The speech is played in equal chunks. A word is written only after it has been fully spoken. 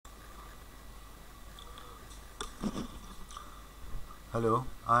Hello,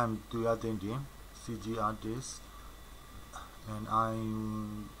 I am Thura Thein Tin, CG artist, and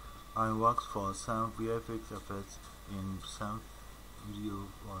I work for some VFX effects in some video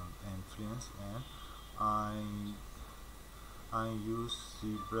and films, and I I use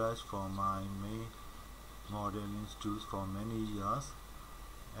the brush for my main modeling tools for many years,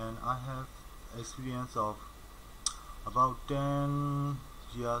 and I have experience of about 10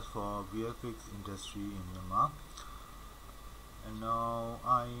 years for VFX industry in Myanmar, and now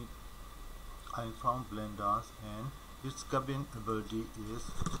I found blenders and its sculpting ability is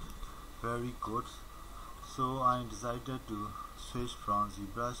very good, so I decided to switch from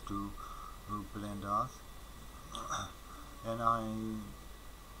ZBrush to blenders. And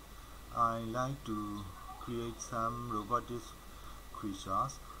I like to create some robotic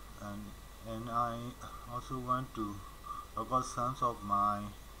creatures, and I also want to record some of my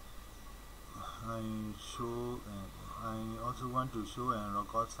I show I also want to show and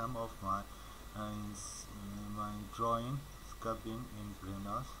record some of my my drawing sculpting in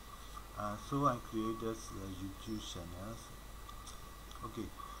blenders, so I created YouTube channels. Okay,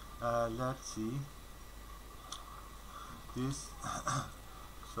 let's see this.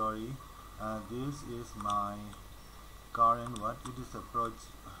 Sorry, this is my current what it is a project.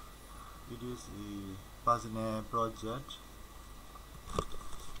 It is a personal project.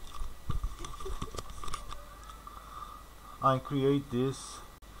 I create these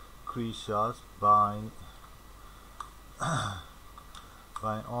creatures by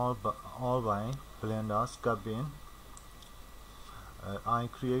all by Blender sculpting. I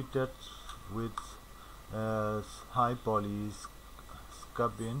created with high poly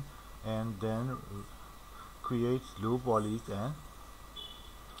sculpting, and then create low polys,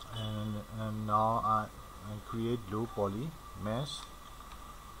 and now I create low poly mesh,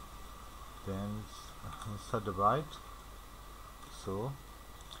 then set the right. So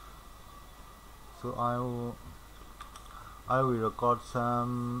I will record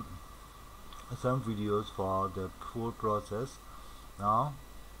some videos for the full process. Now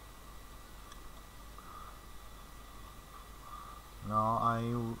I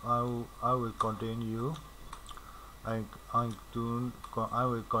will continue. I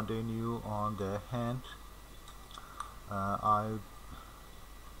will continue on the hand. I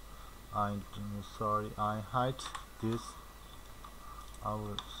hide this. I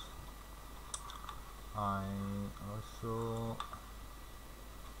will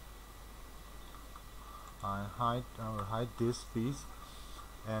hide this piece,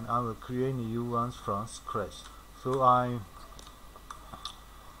 and I will create new ones from scratch. So I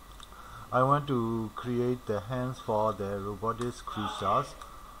want to create the hands for the robotic creatures.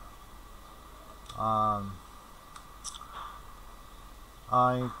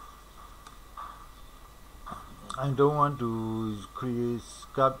 I don't want to create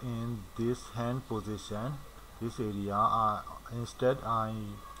sculpt in this hand position, this area. Instead, I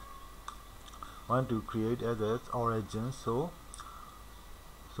want to create other origins, so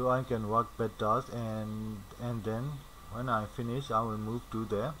I can work better. And then when I finish, I will move to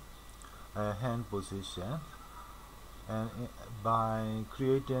the hand position. And by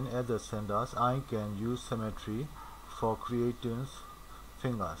creating other centers, I can use symmetry for creating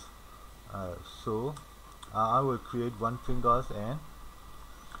fingers. I will create one fingers and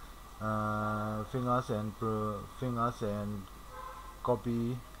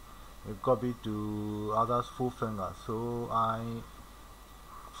copy to others 4 fingers. So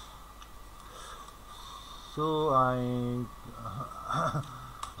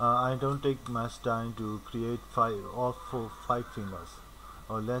I don't take much time to create 5 fingers.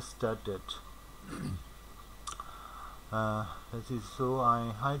 Let's start it. Let's see. So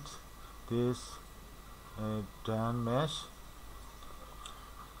I hide this Dan mesh.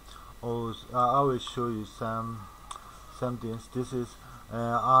 I will show you some things. This is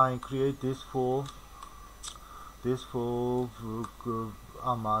I create this four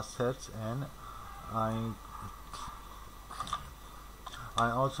armor sets, and I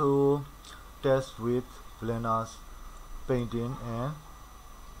also test with Blender's painting and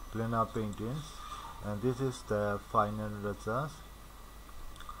Blender paintings, and this is the final results.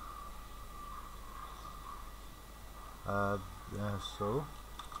 So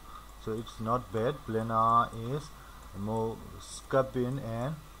it's not bad. Blender is more sculpting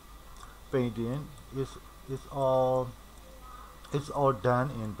and painting. It's all done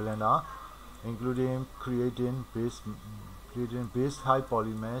in Blender, including creating base high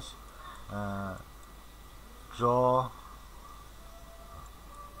poly mesh, draw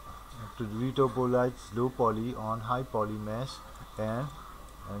to retopolize low poly on high poly mesh, and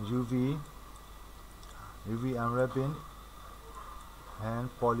UV unwrapping hand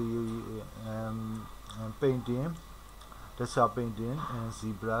poly and painting, texture painting and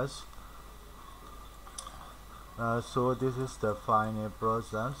ZBrush. So this is the final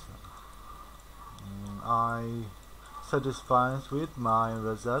process. I satisfied with my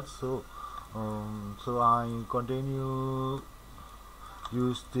results, so I continue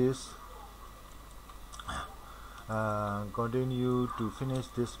use this continue to finish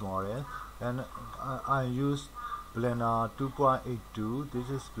this model, and I use Blender 2.82. This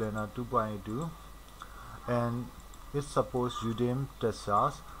is Blender 2.82, and it supports UDIM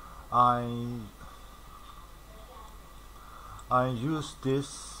textures. I use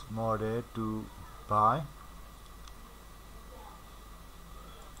this model to buy.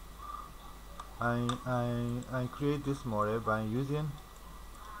 I create this model by using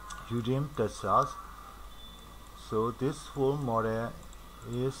UDIM textures. So this full model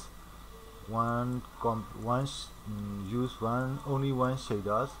is only one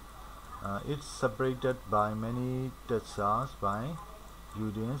shaders. It's separated by many textures by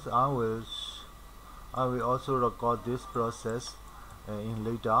UDIMs. I will also record this process in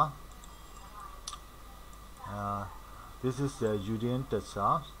later. This is the UDIM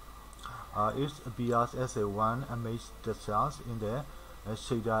texture. It appears as a one image texture in the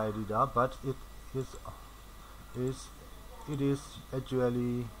shader editor, but it is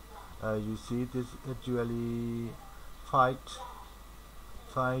actually you see this actually five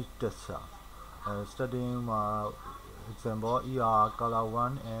textures. Starting example ER color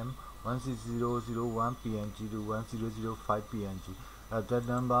 1M 16001 PNG to 1005 PNG. The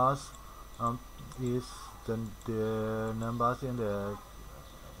numbers is the numbers in the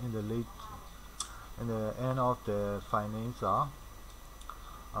end of the findings are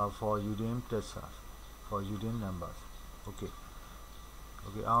for UDIM textures, for UDIM numbers. Okay.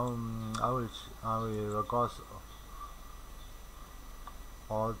 I will record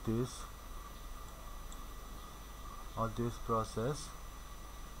all this process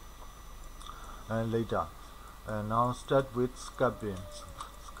and later. Now start with sculpting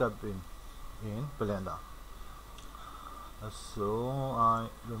in Blender. So I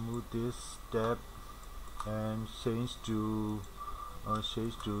remove this step and change to I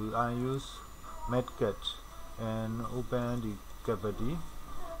use Metcat and open the cavity.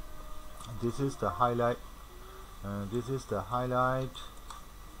 This is the highlight.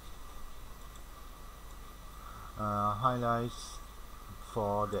 Highlights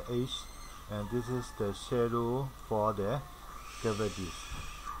for the edge, and this is the shadow for the cavities.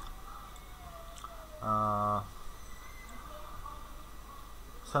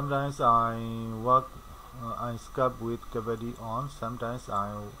 Sometimes I sculpt with cavity on. Sometimes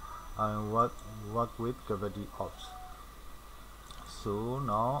I work with cavity off. So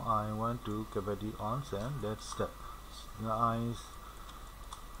now I want to cavity on, and let's start. Now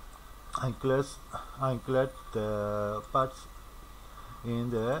I collect the parts in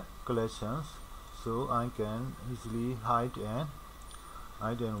the collections, so I can easily hide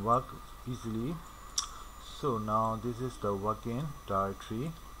and work easily. So now this is the working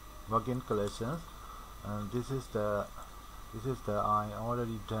directory, working collections, and this is the I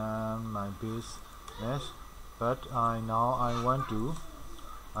already done my base mesh, but now I want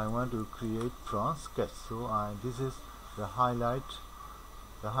to create from sketch. So this is the highlight.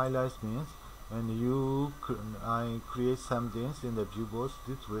 The highlights means when I create some things in the viewports,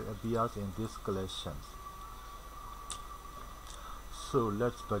 this will appear in these collections. So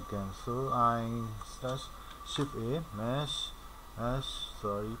let's begin. So I search Shift A, mesh,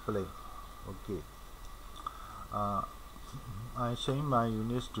 play. Okay. I change my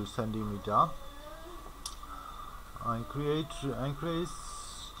units to centimeter. I create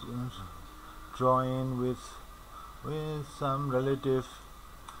drawing with some relative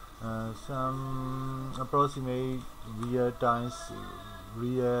some approximate real times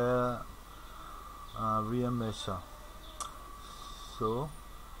real measure. So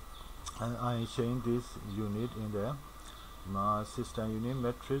I change this unit in the system unit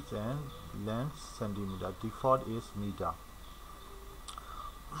matrix and length centimeter. Default is meter.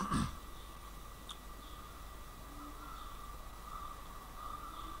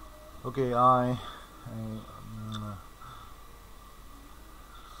 Okay,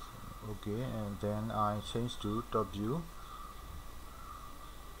 okay, and then I change to top view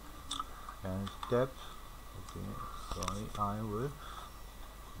and step. Okay, sorry, I will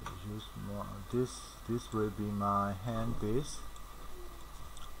use more. This will be my hand base.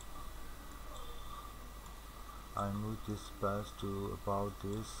 I move this path to about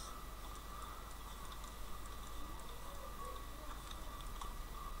this.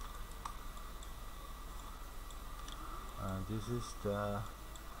 this is the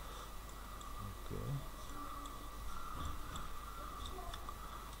okay.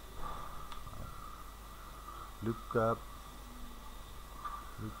 Look up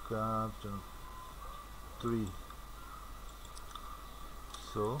to 3.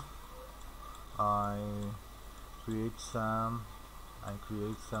 So I create some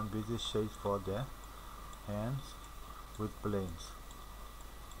busy shapes for the hands with planes.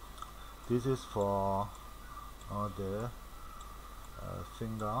 This is for the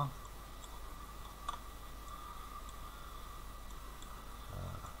finger.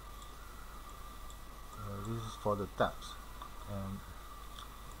 This is for the taps, and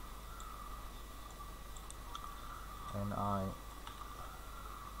I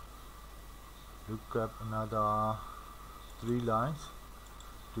look up another 3 lines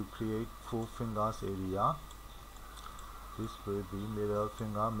to create 4 fingers area. This will be middle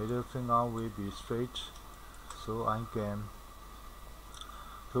finger. Middle finger will be straight, so I can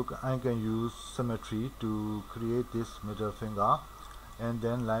use symmetry to create this middle finger, and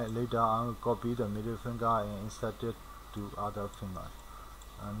then later I will copy the middle finger and insert it to other fingers.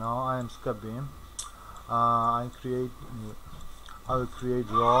 Now I am sculpting. I will create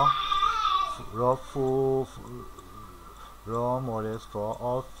raw models for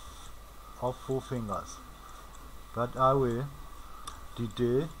all 4 fingers, but I will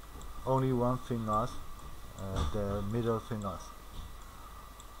detail only one fingers, the middle fingers.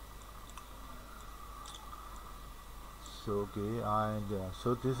 So okay,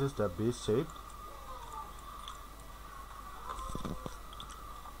 so this is the base shape.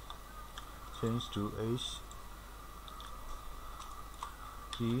 Change to H,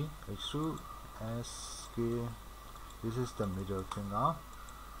 T, extrude, S, K. This is the middle finger,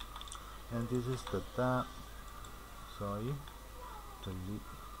 and this is the thumb. Sorry, delete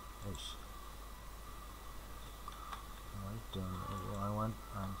H. Right, then I want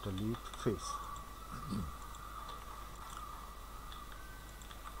delete face.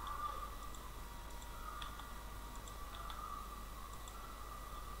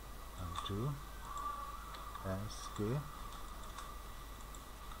 To S, K.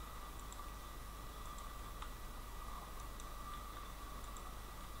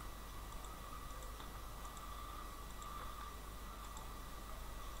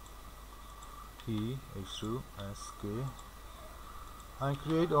 T, extrude, S, K. I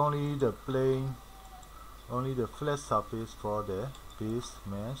create only the plane, only the flat surface for the base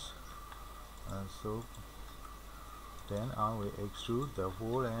mesh, and so then I will extrude the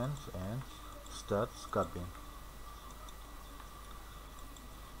whole ends and start sculpting.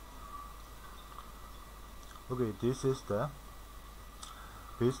 Okay, this is the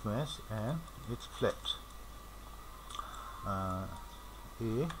base mesh and it's flat. A,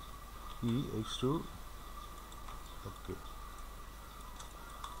 E, extrude. Okay.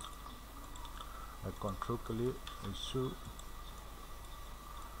 I control click, extrude.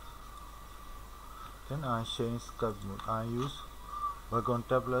 Then I change sculpt mode. I use work on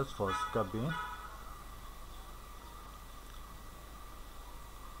tablets for sculpting.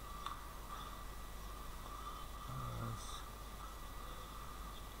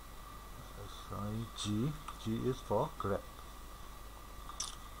 Sorry, G is for grab.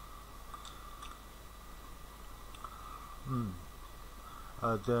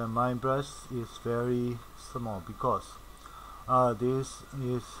 My brush is very small because this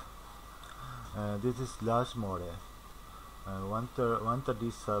is large model,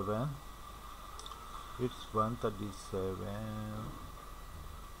 137. It's 137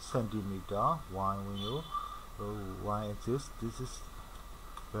 centimeter. Why axis? This is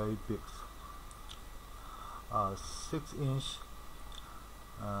very big. 6-inch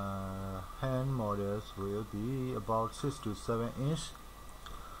hand models will be about 6 to 7 inch,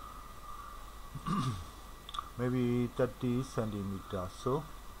 maybe 30 centimeters. So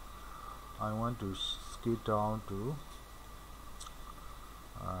I want to scale down to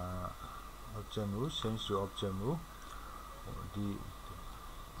object move, change to object move.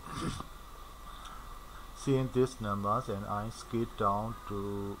 Seeing these numbers, and I scale down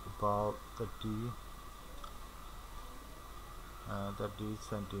to about 30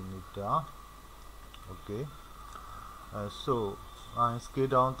 centimeter. Okay, so I scale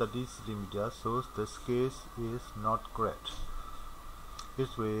down 30 centimeters, so the scale is not correct.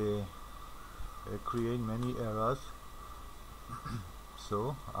 This will create many errors.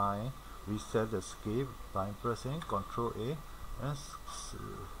 So I reset the scale by pressing Ctrl A and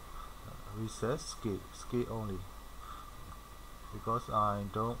reset scale only, because I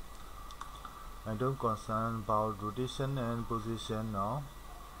don't concern about rotation and position now.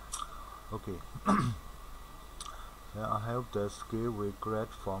 Okay. I have the skill we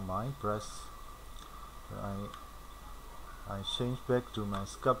create for my brush. I change back to my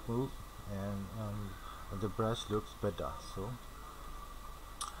sculpt mode, and the brush looks better. So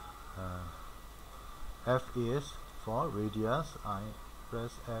F is for radius. I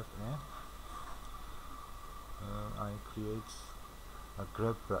press F and I create a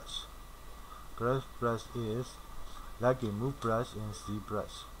grab brush. Grab brush is like a move brush in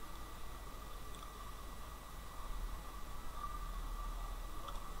ZBrush.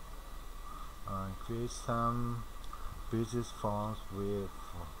 I create some basic forms with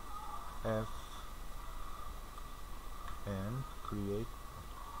F and create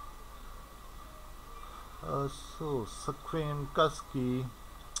so screencast key.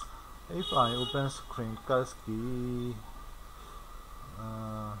 If I open screencast key,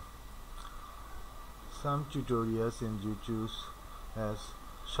 some tutorials in YouTube has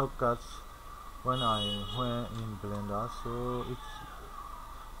shortcuts when in Blender, so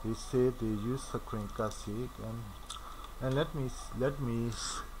they say they use screencast key, and let me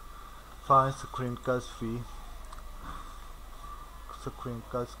find screencast key.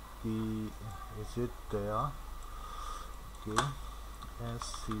 Is it there? Okay,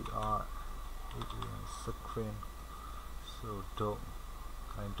 SCR screen. So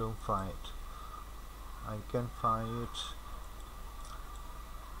I don't find it. I can find it.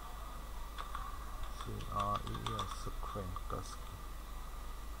 Screencast key.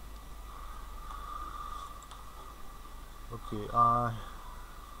 Okay, I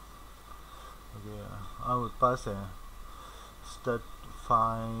will pass a start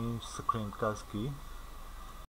find screencast key.